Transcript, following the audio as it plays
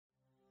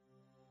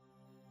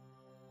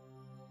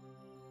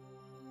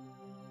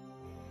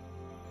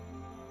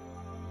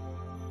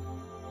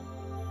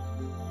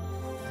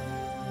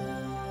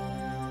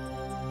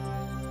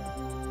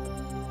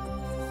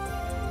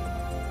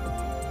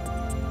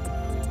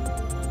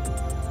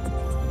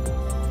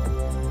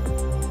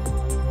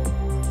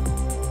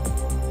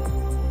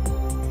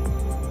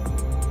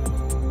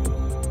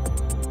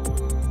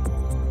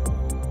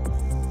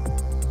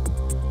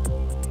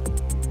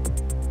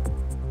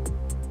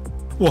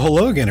Well,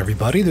 hello again,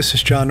 everybody. This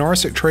is John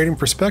Norris at Trading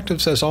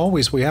Perspectives. As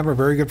always, we have our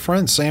very good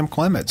friend, Sam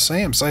Clements.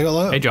 Sam, say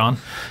hello. Hey, John.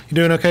 You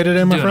doing okay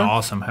today, my friend? Doing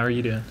awesome. How are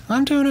you doing?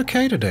 I'm doing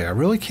okay today. I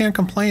really can't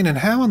complain. And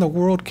how in the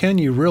world can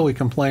you really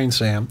complain,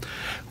 Sam,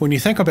 when you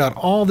think about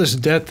all this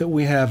debt that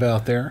we have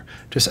out there,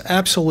 just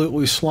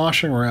absolutely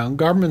sloshing around,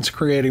 governments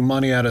creating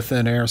money out of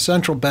thin air,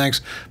 central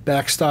banks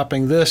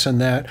backstopping this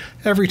and that.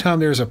 Every time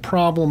there's a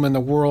problem in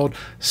the world,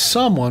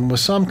 someone with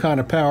some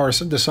kind of power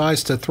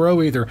decides to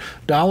throw either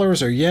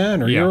dollars or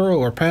yen or euro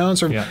or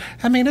pounds. Or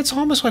I mean, it's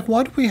almost like,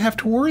 what do we have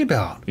to worry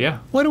about? Yeah.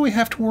 What do we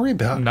have to worry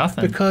about?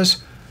 Nothing.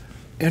 Because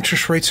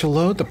interest rates are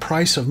low. The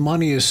price of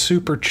money is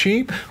super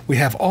cheap. We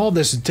have all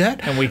this debt.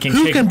 And we can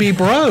Who can be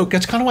broke?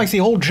 It's kind of like the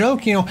old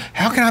joke, you know,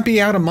 how can I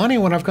be out of money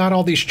when I've got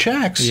all these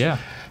checks? Yeah.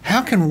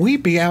 How can we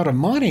be out of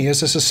money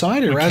as a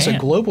society or as a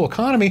global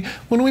economy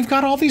when we've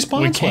got all these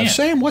bonds left?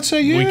 Sam, what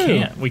say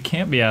you? We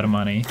can't be out of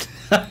money.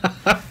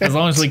 As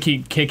long as we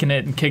keep kicking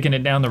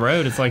it down the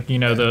road. It's like, you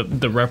know,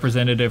 the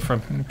representative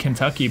from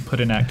Kentucky put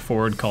an act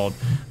forward called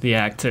the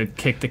Act to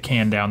Kick the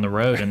Can Down the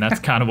Road, and that's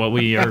kind of what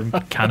we are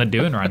kind of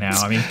doing right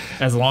now. I mean,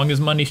 as long as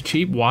money's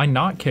cheap, why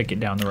not kick it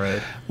down the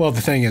road? Well,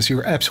 the thing is,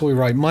 you're absolutely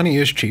right. Money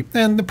is cheap,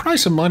 and the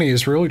price of money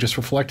is really just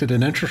reflected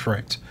in interest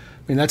rates.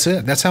 I mean, that's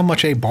it. That's how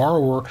much a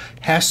borrower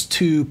has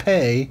to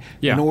pay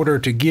in order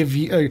to give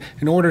you,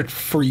 in order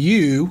for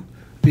you,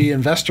 the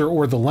investor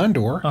or the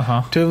lender,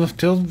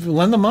 to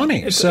lend the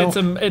money. It's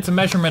a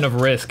measurement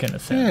of risk in a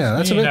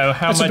sense. Yeah,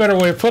 that's a better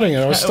way of putting it.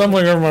 I was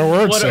stumbling over my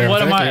words.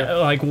 What am I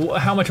like?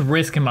 How much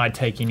risk am I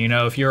taking? You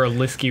know, if you're a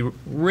risky.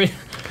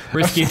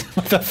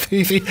 That's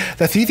easy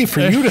for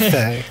you to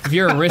say. If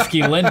you're a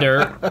risky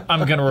lender,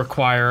 I'm going to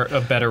require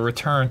a better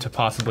return to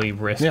possibly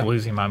risk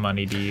losing my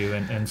money to you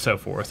and so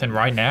forth. And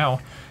right now,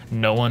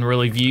 no one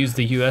really views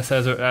the U.S.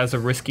 as a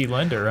risky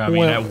lender. I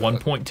mean, at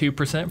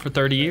 1.2% for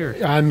 30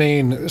 years. I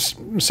mean,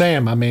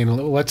 Sam,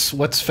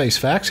 let's face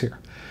facts here.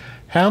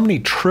 How many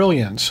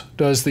trillions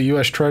does the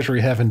U.S. Treasury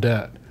have in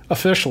debt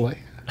officially?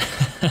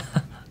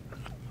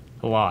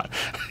 A lot.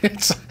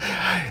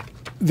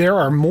 There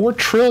are more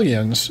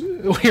trillions.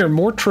 We are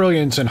more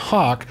trillions in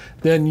hock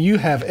than you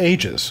have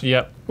ages.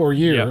 Yep. Or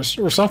years,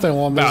 or something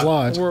along those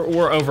lines.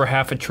 We're over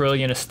 $500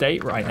 billion a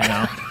state right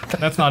now.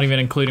 That's not even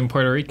including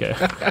Puerto Rico.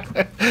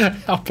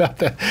 How about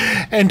that?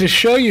 And to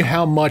show you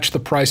how much the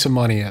price of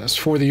money is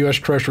for the U.S.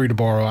 Treasury to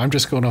borrow, I'm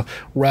just going to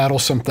rattle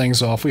some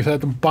things off. We've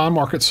had the bond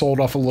market sold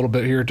off a little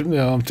bit here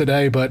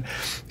today, but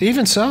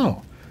even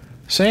so,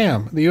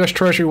 Sam, the U.S.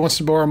 Treasury wants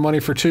to borrow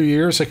money for 2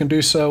 years. It can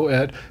do so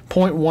at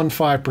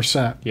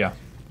 0.15%. Yeah.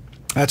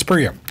 That's per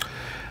year.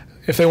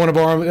 If it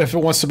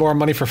wants to borrow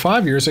money for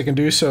 5 years, it can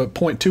do so at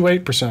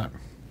 0.28%.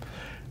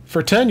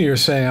 For 10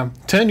 years, Sam,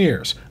 10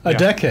 years, a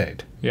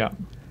decade. Yeah.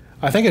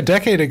 I think a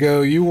decade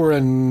ago you were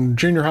in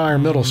junior high or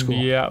middle school.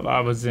 Yeah, I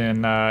was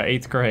in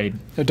 8th grade.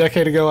 A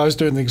decade ago I was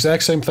doing the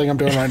exact same thing I'm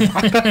doing right now.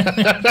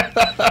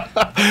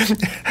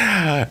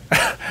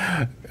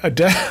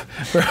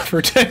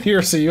 For 10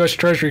 years, the U.S.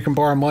 Treasury can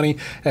borrow money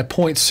at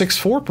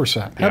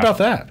 0.64%. How about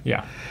that?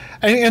 Yeah.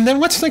 And then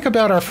let's think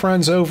about our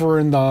friends over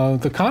in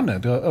the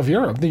continent of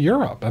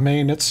Europe. I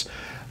mean,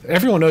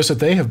 everyone knows that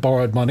they have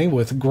borrowed money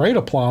with great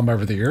aplomb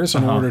over the years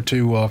in order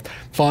to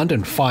fund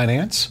and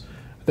finance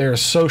their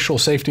social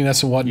safety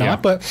nets and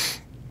whatnot. Yeah.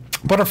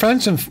 But our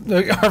friends in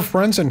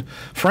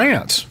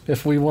France,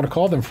 if we want to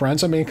call them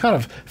friends, I mean, kind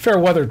of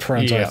fair-weathered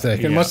friends, I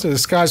think. The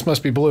skies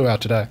must be blue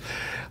out today.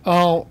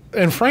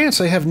 In France,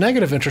 they have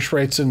negative interest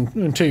rates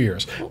in 2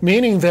 years,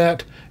 meaning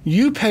that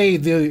you pay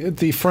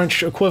the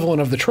French equivalent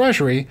of the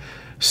Treasury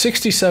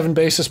 67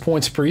 basis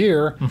points per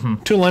year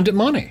to lend it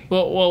money.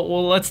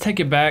 Well, let's take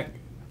it back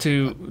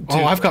to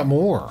I've got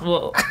more.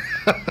 Well,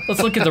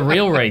 let's look at the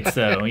real rates,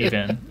 though,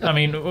 even. I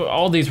mean,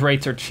 all these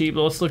rates are cheap.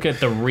 Let's look at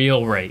the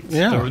real rates,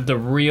 the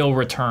real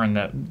return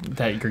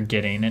that you're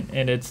getting.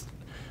 And it's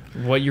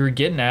what you're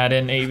getting at,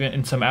 and even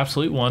in some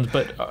absolute ones,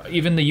 but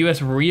even the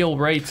U.S. real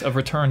rates of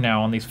return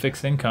now on these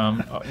fixed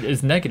income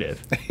is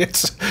negative.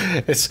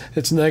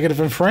 It's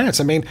negative in France.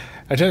 I mean,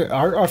 I tell you,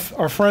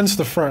 our friends,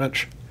 the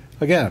French,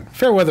 again,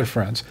 fair weather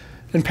friends,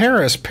 in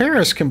Paris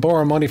can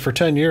borrow money for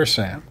 10 years,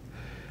 Sam,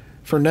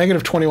 for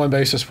negative 21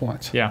 basis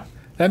points. Yeah.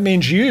 That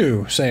means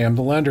you, Sam,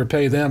 the lender,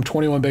 pay them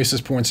 21 basis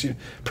points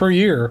per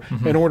year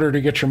in order to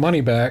get your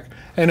money back.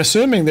 And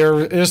assuming there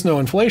is no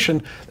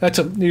inflation,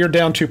 you're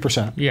down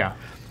 2%. Yeah.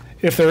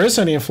 If there is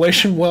any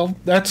inflation, well,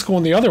 that's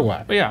going the other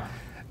way. Yeah.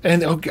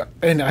 And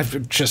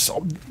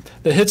the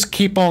hits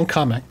keep on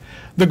coming.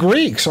 The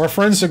Greeks, our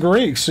friends the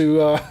Greeks,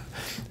 who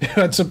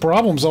had some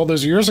problems all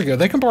those years ago,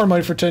 they can borrow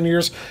money for 10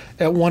 years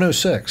at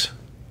 106.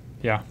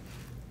 Yeah.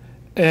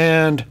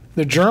 And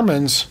the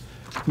Germans,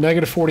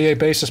 negative 48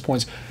 basis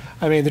points.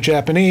 I mean, the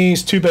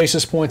Japanese, 2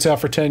 basis points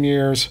out for 10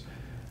 years.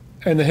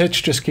 And the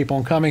hits just keep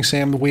on coming,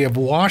 Sam. We have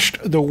washed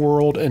the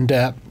world in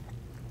debt,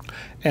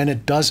 and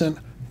it doesn't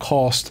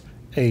cost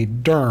a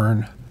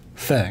darn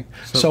thing.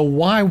 So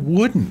why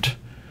wouldn't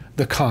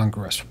the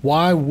Congress?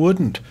 Why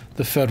wouldn't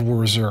the Federal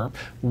Reserve?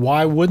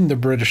 Why wouldn't the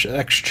British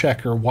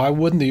Exchequer? Why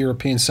wouldn't the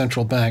European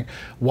Central Bank?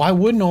 Why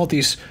wouldn't all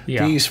these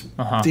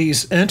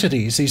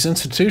entities, these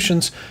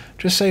institutions,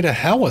 just say to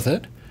hell with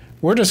it?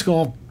 We're just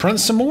going to print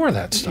some more of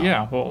that stuff.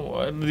 Yeah,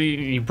 well,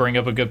 you bring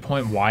up a good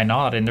point. Why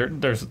not? And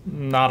there's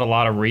not a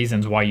lot of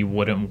reasons why you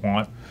wouldn't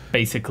want,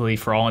 basically,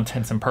 for all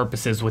intents and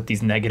purposes, with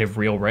these negative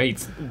real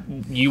rates,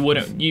 you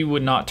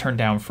would not turn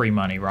down free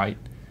money, right?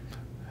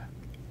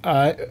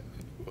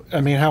 I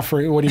mean, how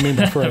free? What do you mean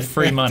by free?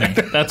 Free money.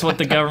 That's what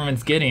the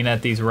government's getting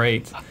at these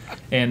rates.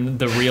 And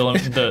the real...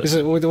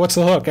 what's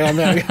the hook?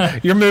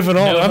 You're moving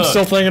on. I'm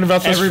still thinking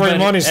about this free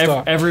money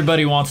stuff.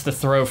 Everybody wants to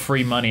throw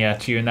free money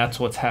at you, and that's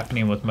what's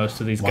happening with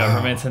most of these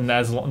governments, and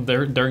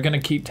they're going to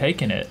keep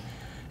taking it.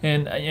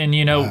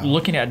 And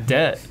looking at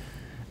debt,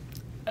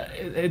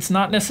 it's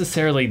not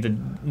necessarily the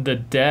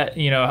debt.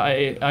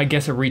 I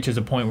guess it reaches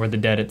a point where the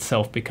debt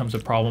itself becomes a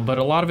problem, but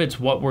a lot of it's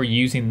what we're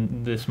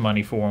using this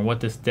money for and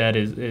what this debt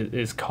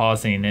is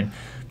causing. And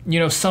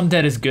some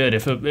debt is good.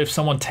 If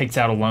someone takes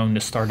out a loan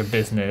to start a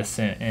business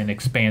and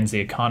expands the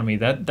economy,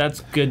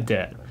 that's good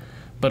debt.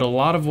 But a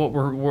lot of what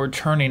we're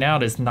churning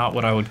out is not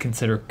what I would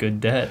consider good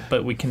debt,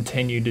 but we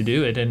continue to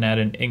do it and at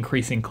an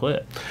increasing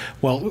clip.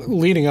 Well,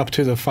 leading up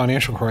to the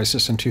financial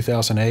crisis in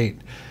 2008,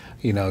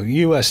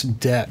 U.S.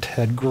 debt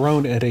had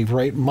grown at a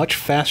rate much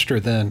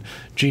faster than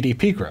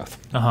GDP growth.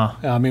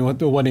 I mean,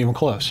 it wasn't even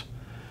close.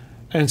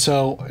 And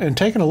so, in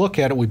taking a look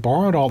at it, we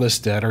borrowed all this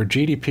debt. Our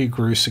GDP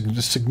grew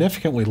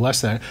significantly less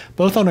than that,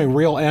 both on a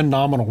real and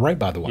nominal rate,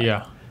 by the way.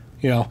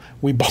 Yeah.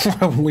 We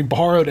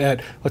borrowed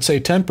at, let's say,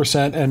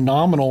 10%, and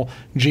nominal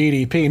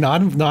GDP,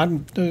 not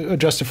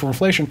adjusted for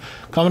inflation,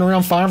 coming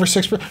around 5 or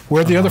 6%.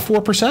 Where'd the other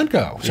 4%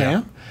 go, Sam?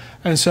 Yeah.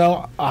 And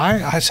so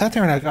I sat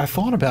there and I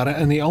thought about it,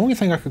 and the only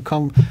thing I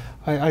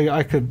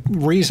could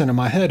reason in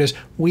my head is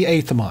we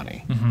ate the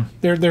money.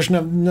 There's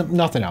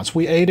nothing else.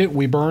 We ate it,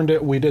 we burned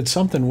it, we did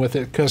something with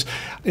it, because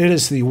it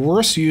is the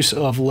worst use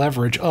of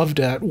leverage, of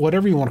debt,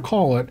 whatever you want to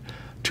call it,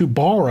 to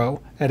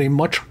borrow at a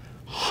much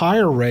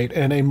higher rate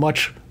and a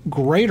much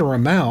greater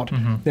amount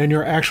than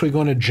you're actually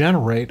going to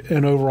generate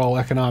in overall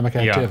economic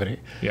activity.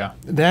 Yeah.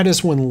 That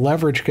is when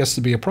leverage gets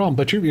to be a problem.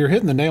 But you're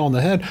hitting the nail on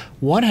the head.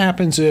 What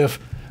happens if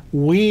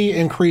we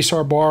increase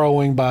our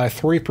borrowing by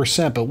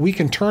 3%, but we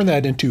can turn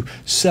that into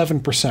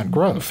 7%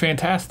 growth?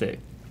 Fantastic.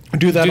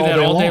 Do that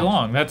all day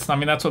long. That's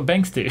what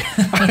banks do.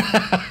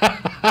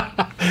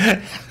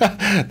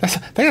 I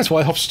think that's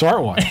why I helped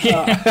start one.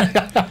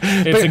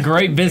 It's a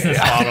great business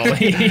model.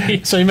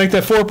 So you make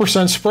that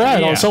 4%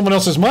 spread on someone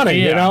else's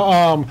money.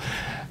 No,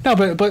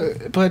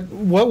 but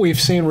what we've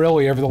seen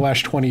really over the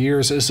last 20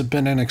 years has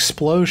been an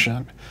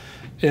explosion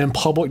in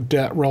public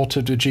debt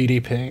relative to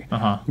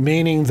GDP,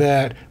 meaning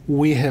that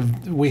we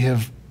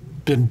have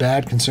been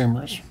bad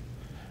consumers,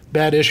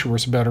 bad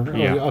issuers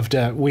of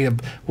debt.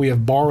 We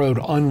have borrowed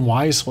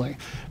unwisely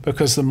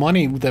because the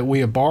money that we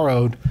have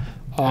borrowed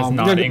has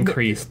not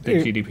increased the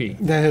GDP.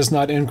 That has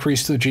not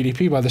increased the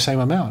GDP by the same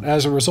amount.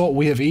 As a result,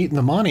 we have eaten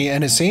the money,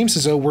 and it seems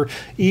as though we're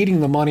eating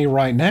the money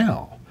right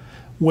now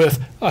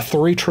with a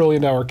 $3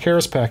 trillion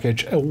CARES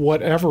package,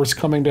 whatever is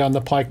coming down the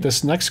pike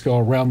this next go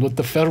around, with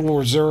the Federal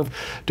Reserve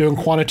doing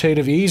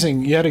quantitative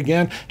easing yet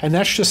again, and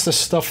that's just the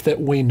stuff that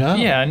we know.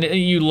 Yeah, and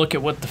you look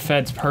at what the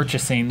Fed's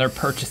purchasing. They're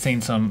purchasing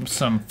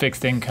some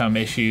fixed income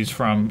issues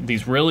from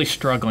these really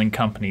struggling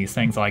companies,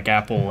 things like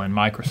Apple and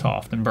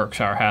Microsoft and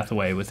Berkshire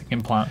Hathaway, with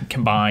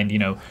combined,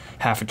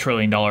 $500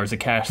 billion of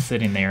cash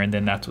sitting there, and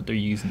then that's what they're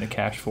using the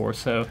cash for.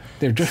 So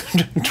they're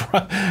just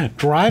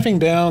driving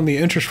down the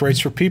interest rates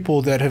for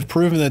people that have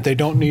proven that they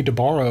don't need to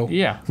borrow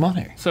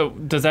money. So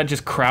does that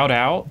just crowd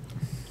out?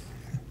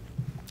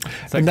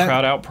 Does that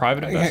crowd out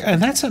private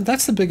investment? And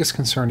that's the biggest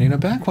concern.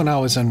 Back when I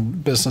was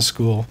in business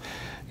school,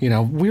 we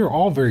were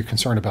all very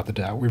concerned about the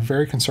debt. We were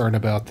very concerned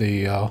about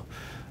the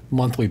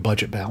monthly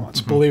budget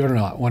balance. Believe it or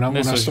not,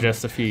 this was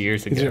just a few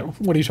years ago.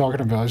 What are you talking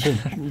about?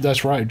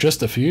 That's right,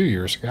 just a few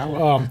years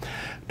ago.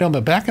 No,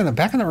 but back in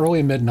the early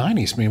and mid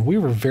 '90s, we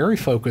were very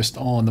focused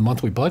on the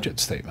monthly budget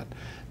statement.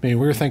 We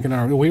were thinking,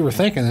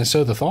 and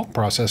so the thought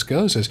process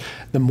goes is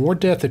the more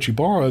debt that you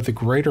borrow, the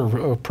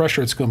greater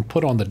pressure it's going to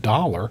put on the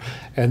dollar,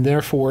 and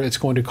therefore it's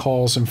going to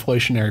cause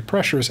inflationary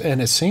pressures. And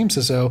it seems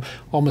as though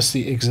almost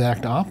the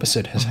exact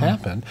opposite has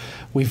happened.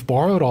 We've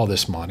borrowed all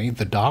this money,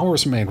 the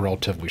dollar's remained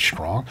relatively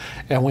strong,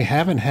 and we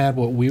haven't had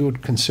what we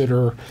would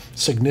consider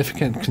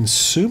significant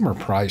consumer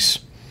price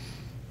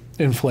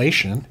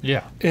inflation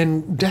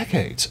in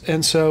decades.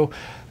 And so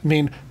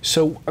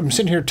so I'm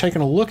sitting here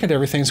taking a look at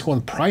everything. It's going,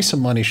 the price of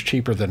money is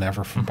cheaper than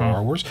ever for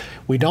borrowers.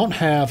 We don't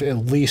have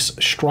at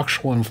least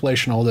structural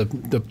inflation, although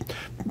the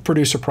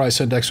producer price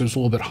index was a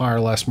little bit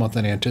higher last month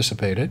than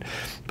anticipated.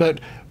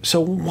 But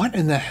so what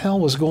in the hell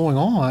was going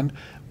on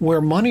where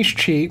money's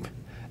cheap,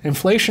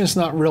 inflation is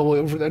not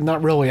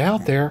really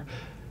out there?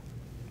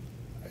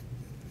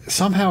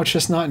 Somehow it's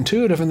just not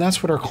intuitive, and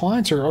that's what our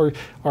clients are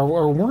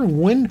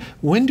worrying.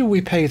 When do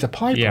we pay the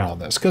piper on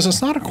this? Because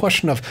it's not a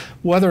question of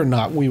whether or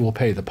not we will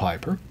pay the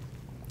piper.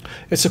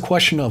 It's a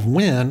question of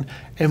when,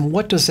 and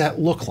what does that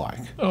look like?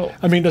 Oh.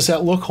 I mean, does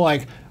that look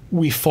like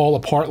we fall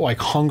apart like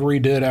Hungary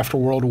did after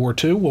World War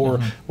II,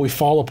 or we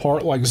fall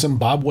apart like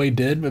Zimbabwe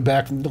did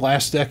back in the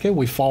last decade?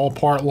 We fall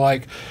apart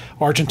like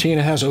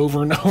Argentina has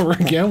over and over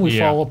again. We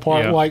fall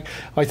apart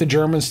like the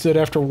Germans did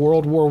after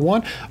World War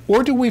I?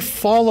 Or do we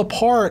fall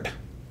apart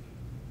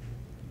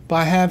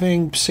by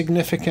having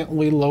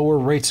significantly lower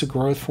rates of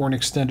growth for an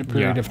extended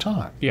period of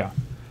time? Yeah.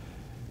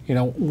 You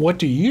know, what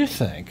do you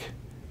think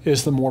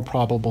is the more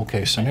probable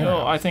case scenario?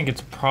 Well, I think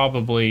it's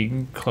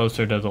probably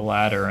closer to the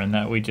latter, in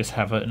that we just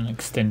have an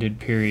extended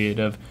period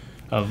of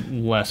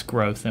less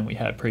growth than we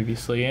had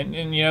previously.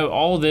 And you know,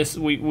 all of this,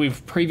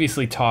 we've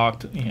previously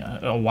talked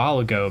a while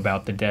ago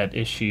about the debt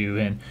issue,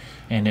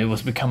 and it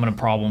was becoming a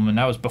problem, and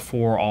that was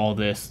before all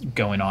this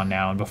going on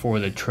now, and before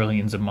the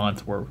trillions a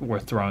month were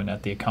thrown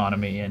at the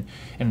economy,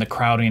 and the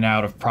crowding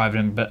out of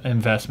private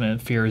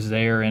investment fears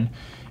there.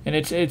 And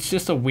it's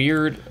just a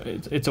weird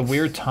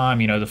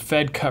time. You know, the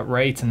Fed cut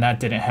rates, and that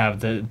didn't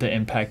have the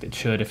impact it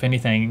should. If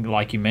anything,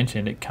 like you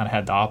mentioned, it kind of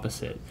had the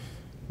opposite.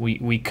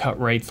 We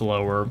cut rates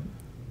lower.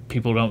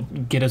 People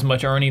don't get as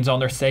much earnings on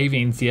their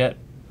savings, yet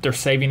they're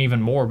saving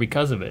even more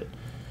because of it.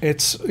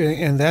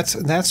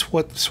 That's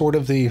what sort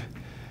of the,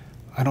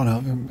 I don't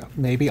know,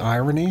 maybe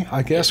irony,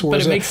 I guess.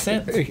 But it makes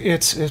sense.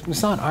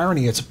 It's not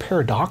irony, it's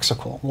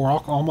paradoxical. We're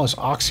almost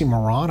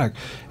oxymoronic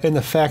in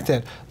the fact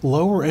that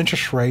lower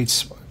interest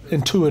rates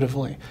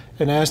intuitively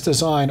and as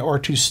designed are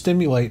to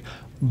stimulate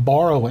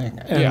borrowing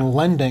and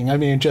lending. I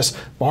mean, just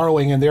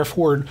borrowing and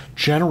therefore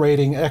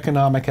generating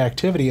economic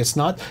activity. It's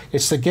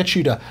to get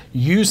you to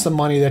use the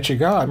money that you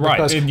got,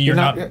 because you're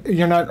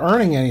not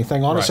earning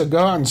anything on it. So go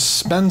out and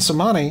spend some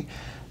money,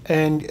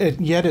 and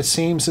yet it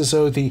seems as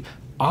though the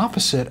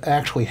opposite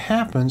actually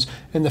happens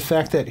in the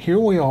fact that here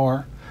we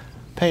are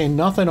paying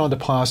nothing on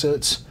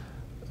deposits.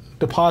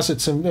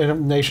 Deposits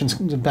in nations'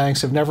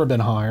 banks have never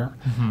been higher.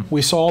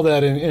 We saw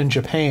that in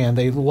Japan.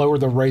 They lowered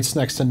the rates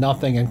next to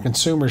nothing, and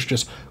consumers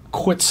just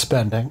quit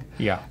spending.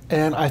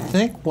 And I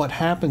think what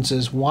happens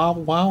is,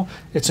 while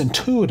it's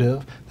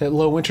intuitive that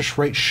low interest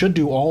rates should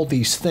do all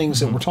these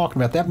things that we're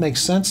talking about, that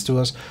makes sense to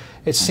us,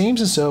 it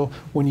seems as though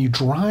when you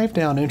drive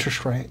down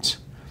interest rates,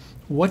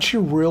 what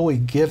you're really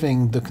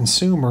giving the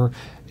consumer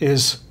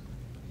is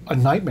a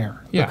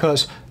nightmare,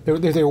 because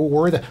they're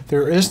worried that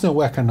there is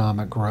no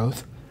economic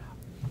growth.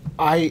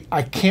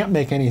 I can't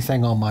make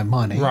anything on my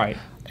money.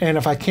 And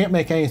if I can't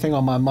make anything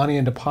on my money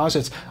and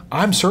deposits,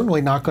 I'm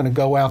certainly not going to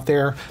go out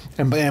there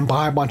and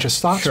buy a bunch of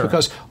stocks,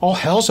 because all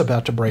hell's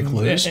about to break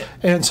loose.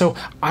 And so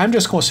I'm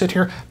just going to sit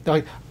here.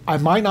 Like, I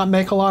might not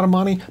make a lot of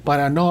money, but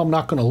I know I'm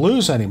not going to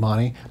lose any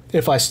money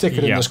if I stick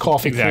it in this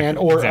coffee can,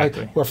 or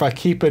if I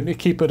keep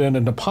it in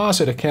a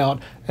deposit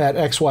account at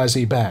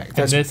XYZ Bank.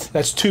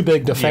 That's too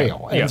big to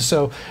fail. And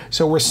so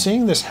we're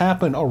seeing this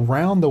happen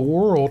around the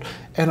world,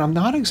 and I'm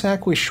not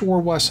exactly sure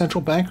why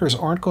central bankers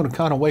aren't going to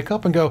kind of wake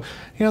up and go,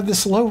 you know,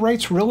 this low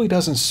rates really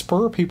doesn't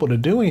spur people to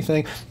do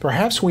anything.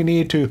 Perhaps we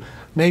need to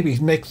maybe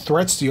make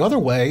threats the other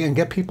way and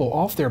get people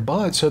off their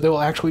butts so they'll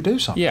actually do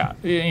something.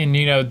 And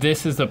you know,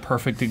 this is a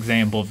perfect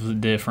example of the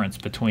difference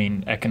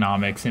between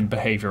economics and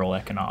behavioral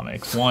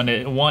economics.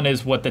 One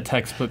is what the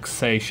textbooks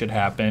say should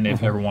happen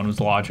if everyone was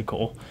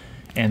logical,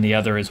 and the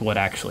other is what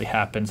actually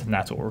happens, and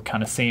that's what we're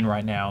kind of seeing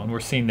right now. And we're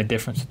seeing the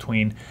difference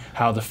between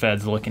how the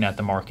Fed's looking at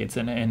the markets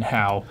and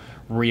how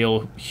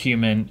real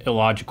human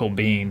illogical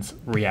beings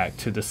react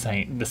to the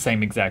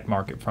same exact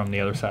market from the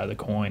other side of the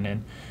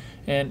coin.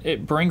 And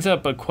it brings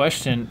up a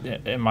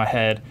question in my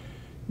head.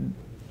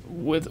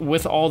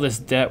 With all this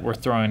debt we're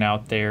throwing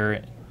out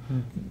there,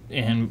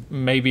 and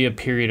maybe a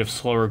period of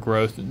slower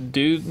growth,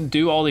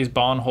 do all these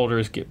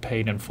bondholders get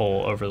paid in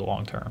full over the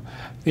long term,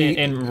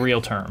 in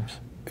real terms?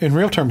 In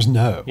real terms,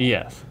 no.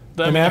 Yes.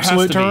 In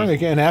absolute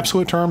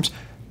terms,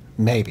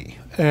 maybe.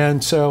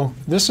 And so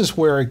this is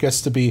where it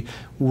gets to be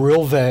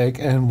real vague,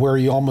 and where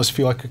you almost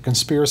feel like a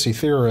conspiracy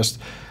theorist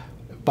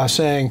by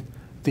saying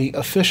the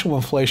official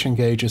inflation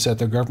gauges that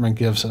the government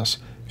gives us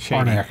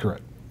aren't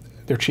accurate.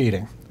 They're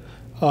cheating.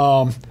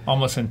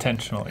 Almost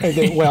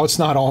intentionally. Well, it's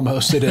not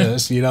almost, it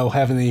is. You know,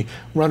 having the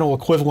rental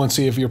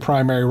equivalency of your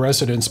primary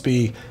residence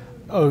be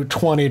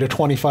 20 to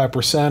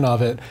 25%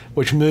 of it,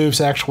 which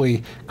moves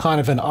actually kind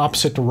of in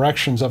opposite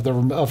directions of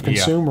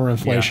consumer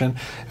inflation.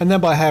 And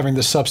then by having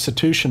the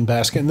substitution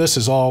basket, and this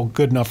is all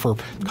good enough for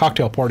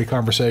cocktail party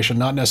conversation,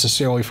 not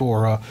necessarily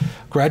for a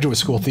graduate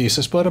school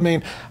thesis, but I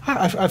mean,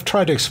 I've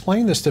tried to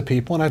explain this to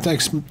people, and I've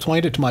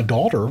explained it to my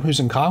daughter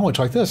who's in college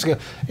like this. I go,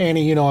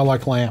 Annie, you know, I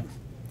like lamb.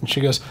 And she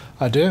goes,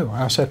 I do.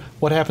 I said,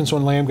 what happens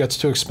when lamb gets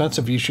too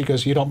expensive? She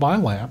goes, you don't buy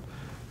lamb.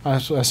 I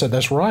said,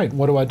 that's right.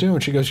 What do I do?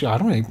 And she goes, I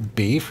don't eat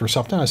beef or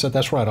something. I said,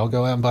 that's right. I'll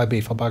go out and buy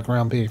beef. I'll buy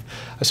ground beef.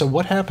 I said,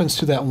 what happens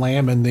to that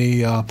lamb in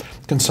the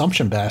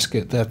consumption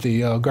basket that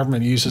the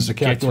government uses to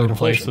calculate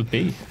inflation? It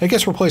gets replaced with beef. It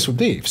gets replaced with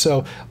beef.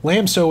 So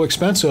lamb's so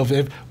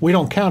expensive, we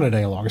don't count it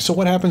any longer. So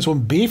what happens when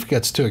beef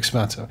gets too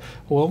expensive?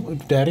 Well,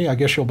 Daddy, I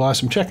guess you'll buy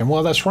some chicken.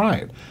 Well, that's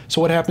right.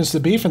 So what happens to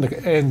beef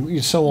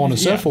and so on and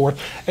so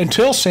forth,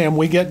 until, Sam,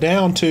 we get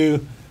down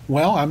to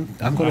Well, I'm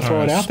going to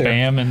throw it out there.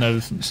 Spam and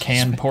those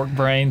canned pork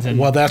brains. And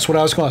well, that's what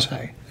I was going to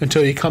say.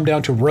 Until you come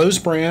down to Rose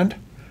Brand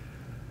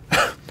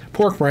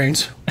pork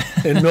brains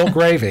and milk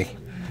gravy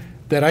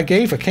that I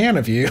gave a can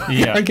of you.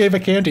 Yeah. I gave a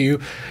can to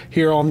you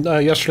here on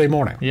yesterday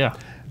morning. Yeah.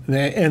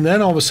 And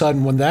then all of a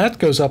sudden, when that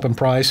goes up in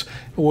price,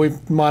 we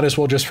might as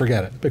well just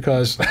forget it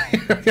because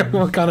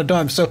we're kind of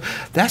done. So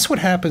that's what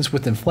happens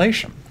with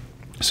inflation.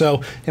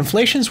 So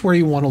inflation's where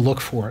you want to look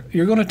for it.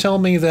 You're going to tell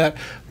me that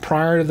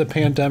prior to the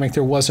pandemic,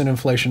 there wasn't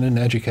inflation in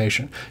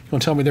education. You're going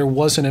to tell me there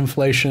wasn't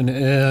inflation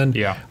in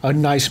a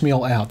nice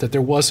meal out, that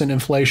there wasn't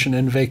inflation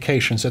in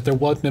vacations, that there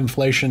wasn't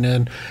inflation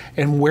in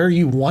where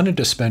you wanted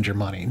to spend your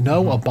money.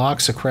 No, a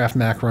box of Kraft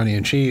macaroni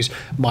and cheese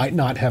might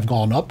not have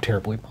gone up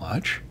terribly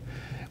much,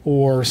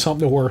 or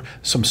something, or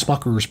some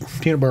Smucker's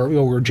peanut butter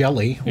or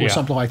jelly or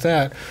something like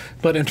that.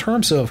 But in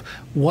terms of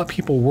what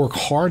people work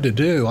hard to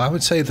do, I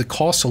would say the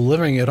cost of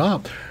living it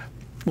up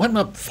went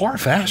up far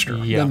faster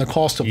than the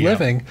cost of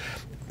living,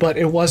 but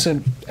it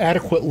wasn't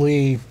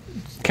adequately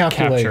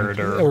calculated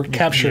or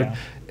captured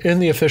in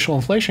the official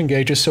inflation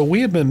gauges. So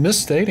we have been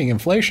misstating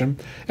inflation.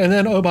 And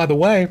then, oh, by the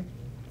way,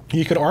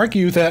 you could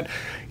argue that,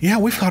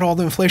 we've got all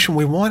the inflation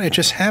we want. It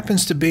just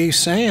happens to be,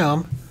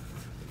 Sam,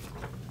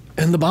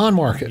 in the bond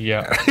market.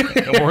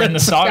 Or in the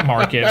stock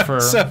market.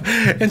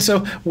 So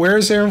where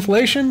is there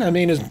inflation? I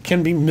mean,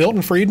 can be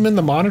Milton Friedman,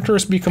 the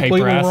monitors, be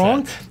completely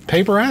wrong?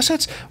 Paper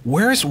assets?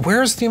 Where's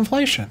the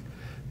inflation?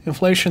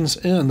 Inflation's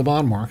in the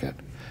bond market,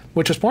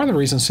 which is part of the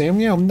reason,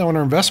 Sam, on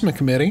our investment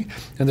committee,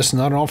 and this is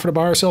not an offer to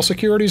buy or sell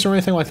securities or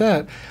anything like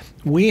that,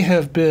 we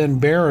have been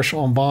bearish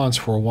on bonds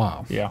for a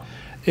while.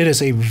 It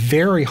is a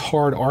very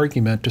hard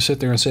argument to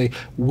sit there and say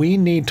we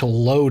need to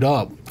load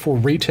up for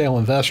retail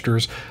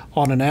investors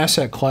on an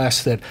asset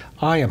class that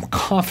I am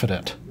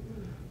confident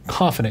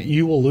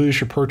you will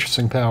lose your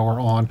purchasing power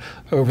on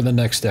over the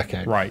next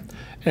decade. Right.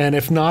 And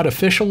if not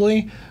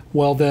officially,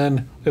 well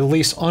then at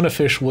least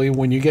unofficially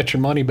when you get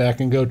your money back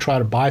and go try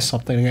to buy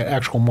something at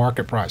actual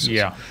market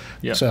prices.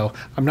 So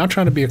I'm not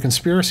trying to be a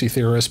conspiracy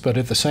theorist, but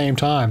at the same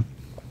time,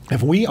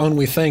 if we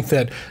only think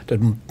that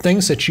the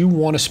things that you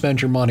want to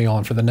spend your money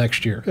on for the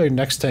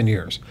next 10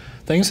 years,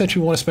 things that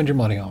you want to spend your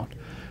money on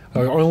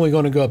are only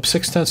going to go up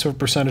 0.6 of a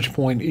percentage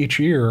point each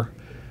year,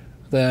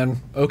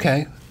 then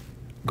okay,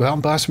 go out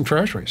and buy some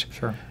treasuries.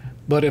 Sure.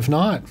 But if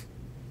not,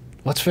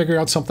 let's figure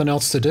out something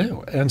else to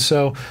do. And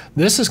so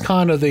this is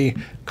kind of the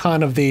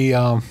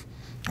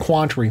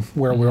quandary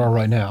where we are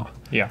right now.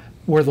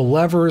 Where the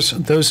levers,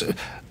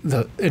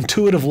 the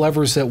intuitive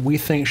levers that we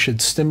think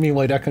should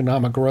stimulate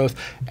economic growth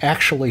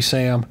actually,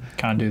 Sam,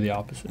 kind of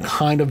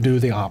do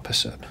the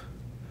opposite.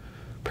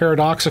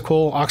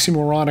 Paradoxical,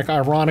 oxymoronic,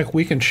 ironic,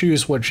 we can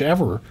choose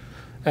whichever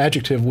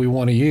adjective we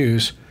want to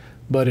use,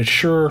 but it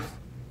sure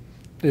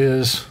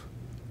is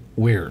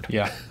weird.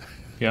 Is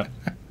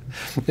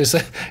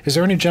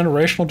there any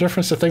generational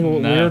difference to think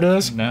what weird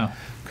is? No.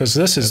 Because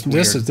this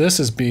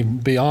is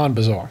beyond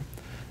bizarre,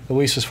 at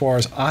least as far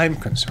as I'm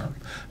concerned.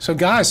 So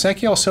guys,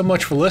 thank you all so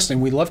much for listening.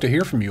 We'd love to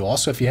hear from you.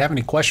 Also, if you have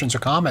any questions or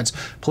comments,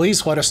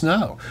 please let us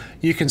know.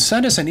 You can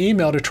send us an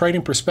email to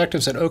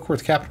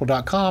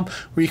tradingperspectives@oakworthcapital.com,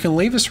 or you can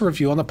leave us a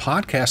review on the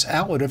podcast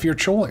outlet of your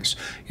choice.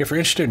 If you're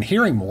interested in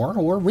hearing more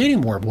or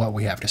reading more of what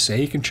we have to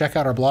say, you can check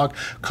out our blog,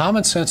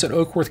 Common Sense, at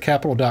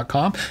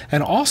oakworthcapital.com,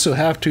 and also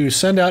have to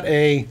send out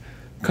a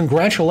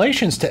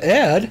congratulations to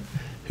Ed,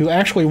 who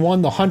actually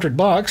won the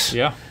 $100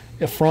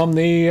 from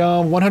the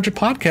 100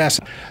 podcast.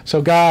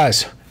 So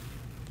guys,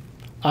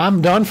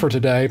 I'm done for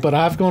today, but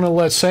I'm going to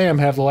let Sam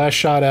have the last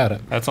shot at it.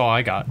 That's all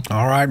I got.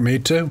 All right, me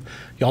too.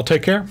 Y'all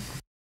take care.